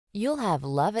You'll have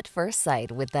love at first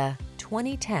sight with the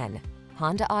 2010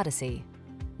 Honda Odyssey.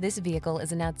 This vehicle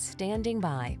is an outstanding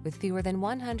buy with fewer than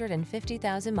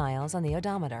 150,000 miles on the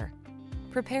odometer.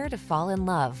 Prepare to fall in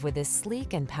love with this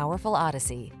sleek and powerful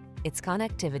Odyssey. Its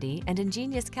connectivity and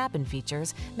ingenious cabin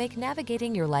features make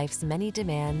navigating your life's many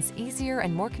demands easier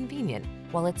and more convenient,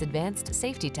 while its advanced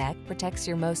safety tech protects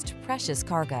your most precious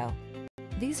cargo.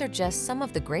 These are just some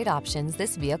of the great options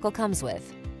this vehicle comes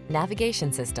with: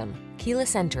 navigation system,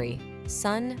 keyless entry,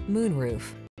 sun, moonroof,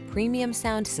 premium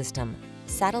sound system,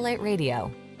 satellite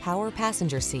radio, power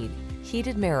passenger seat,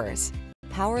 heated mirrors,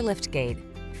 power liftgate,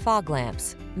 fog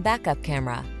lamps, backup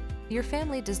camera. Your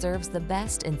family deserves the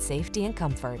best in safety and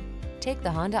comfort. Take the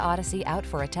Honda Odyssey out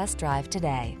for a test drive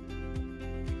today.